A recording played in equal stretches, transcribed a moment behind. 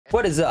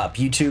What is up,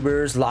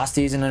 YouTubers,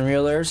 Losties, and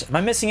Unrealers? Am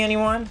I missing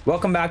anyone?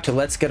 Welcome back to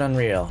Let's Get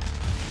Unreal.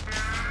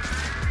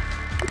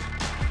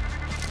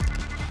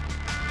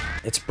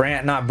 It's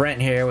Brant, not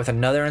Brent here, with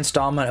another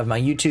installment of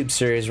my YouTube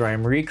series where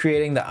I'm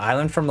recreating the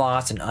island from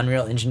Lost in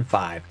Unreal Engine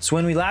 5. So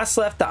when we last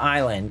left the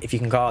island, if you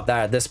can call it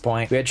that at this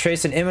point, we had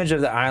traced an image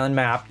of the island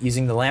map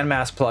using the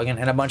landmass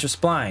plugin and a bunch of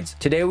splines.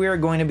 Today we are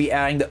going to be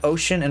adding the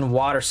ocean and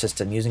water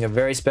system using a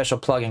very special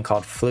plugin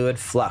called Fluid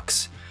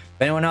Flux.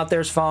 If anyone out there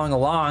is following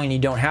along and you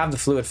don't have the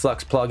Fluid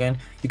Flux plugin,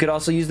 you could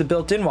also use the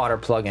built-in water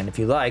plugin if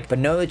you like, but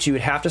know that you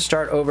would have to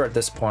start over at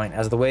this point,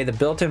 as the way the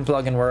built-in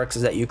plugin works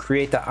is that you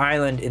create the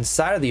island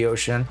inside of the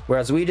ocean,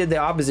 whereas we did the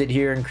opposite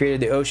here and created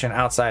the ocean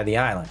outside of the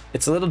island.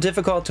 It's a little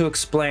difficult to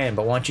explain,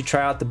 but once you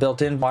try out the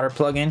built-in water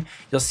plugin,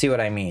 you'll see what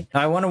I mean.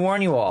 Now I want to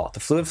warn you all, the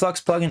Fluid Flux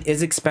plugin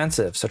is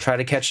expensive, so try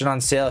to catch it on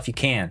sale if you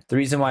can. The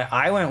reason why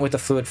I went with the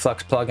Fluid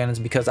Flux plugin is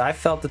because I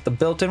felt that the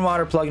built-in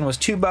water plugin was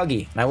too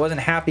buggy, and I wasn't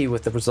happy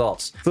with the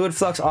results. Fluid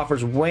Flux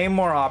offers way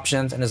more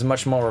options and is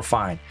much more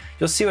refined.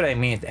 You'll see what I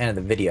mean at the end of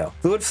the video.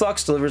 Fluid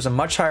Flux delivers a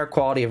much higher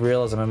quality of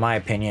realism in my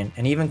opinion,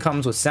 and even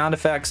comes with sound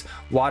effects,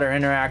 water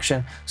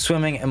interaction,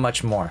 swimming, and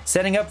much more.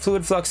 Setting up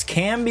Fluid Flux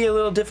can be a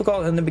little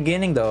difficult in the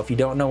beginning though if you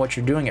don't know what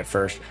you're doing at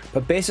first,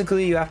 but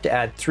basically you have to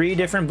add 3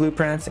 different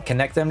blueprints and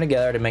connect them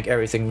together to make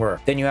everything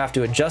work. Then you have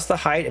to adjust the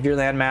height of your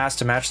landmass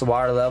to match the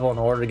water level in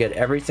order to get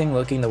everything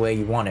looking the way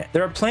you want it.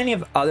 There are plenty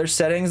of other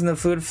settings in the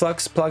Fluid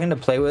Flux plugin to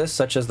play with,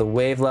 such as the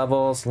wave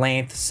levels,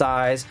 length,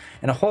 size,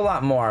 and a whole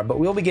lot more, but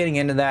we'll be getting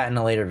into that in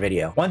a later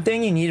video. One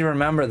thing you need to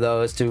remember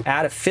though is to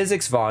add a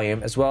physics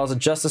volume as well as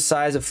adjust the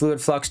size of Fluid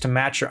Flux to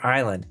match your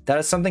island. That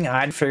is something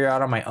I'd figure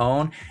out on my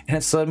own, and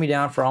it slowed me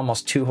down for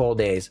almost 2 whole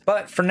days.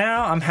 But for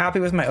now, I'm happy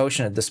with my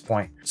ocean at this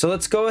point. So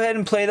let's go ahead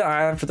and play the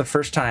island for the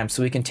first time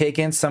so we can take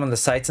in some of the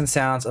sights and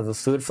sounds of the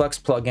Fluid Flux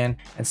plugin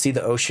and see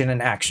the ocean in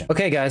action.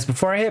 Okay guys,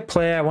 before I hit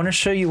play, I want to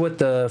show you what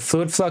the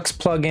Fluid Flux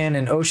plugin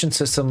and ocean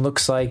system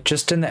looks like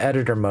just in the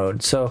editor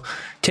mode. So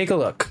take a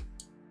look.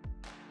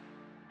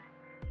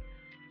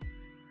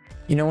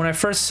 You know, when I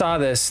first saw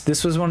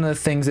this was one of the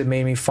things that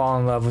made me fall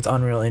in love with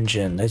Unreal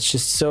Engine. It's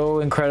just so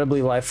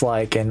incredibly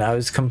lifelike, and I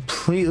was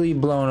completely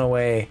blown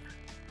away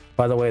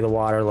by the way the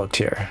water looked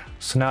here.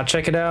 So now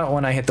check it out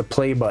when I hit the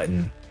play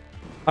button.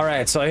 All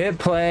right, so I hit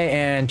play,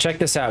 and check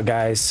this out,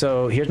 guys.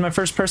 So here's my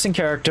first person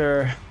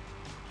character.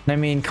 I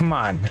mean, come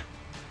on.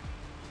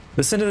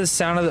 Listen to the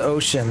sound of the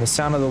ocean, the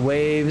sound of the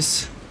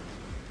waves.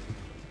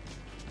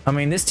 I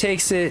mean, this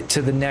takes it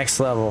to the next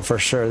level for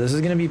sure. This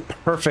is gonna be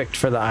perfect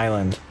for the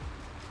island.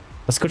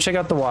 Let's go check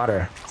out the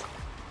water.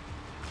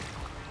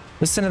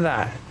 Listen to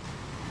that.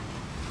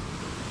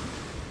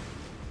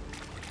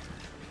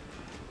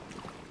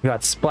 We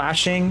got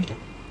splashing,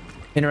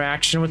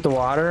 interaction with the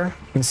water.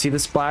 You can see the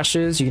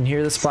splashes, you can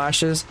hear the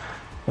splashes.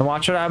 And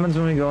watch what happens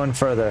when we go in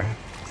further.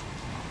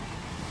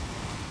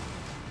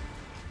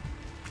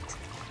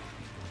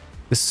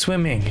 The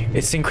swimming,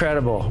 it's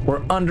incredible.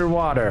 We're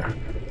underwater.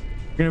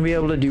 We're gonna be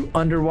able to do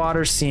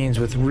underwater scenes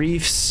with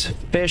reefs,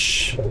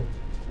 fish,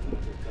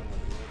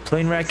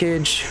 plane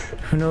wreckage,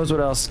 who knows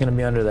what else is going to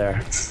be under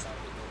there.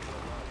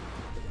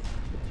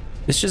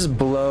 This just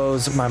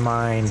blows my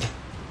mind.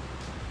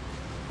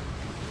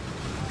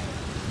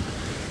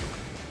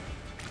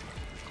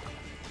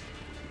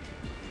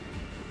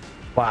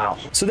 Wow.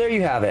 So there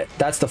you have it.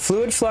 That's the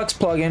Fluid Flux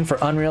plugin for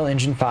Unreal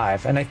Engine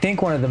 5, and I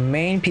think one of the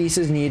main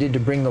pieces needed to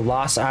bring the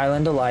Lost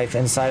Island to life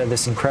inside of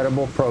this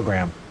incredible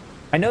program.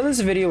 I know this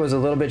video was a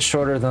little bit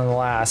shorter than the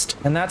last,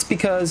 and that's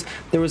because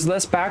there was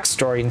less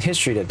backstory and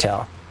history to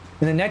tell.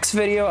 In the next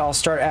video, I'll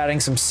start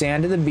adding some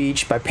sand to the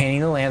beach by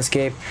painting the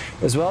landscape,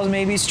 as well as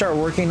maybe start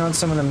working on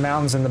some of the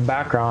mountains in the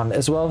background,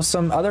 as well as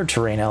some other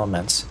terrain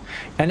elements.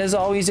 And as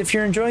always, if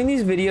you're enjoying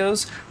these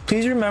videos,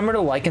 please remember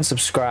to like and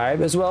subscribe,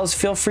 as well as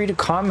feel free to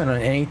comment on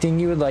anything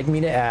you would like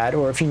me to add,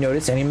 or if you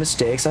notice any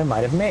mistakes I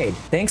might have made.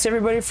 Thanks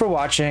everybody for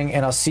watching,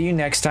 and I'll see you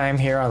next time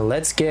here on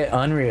Let's Get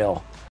Unreal.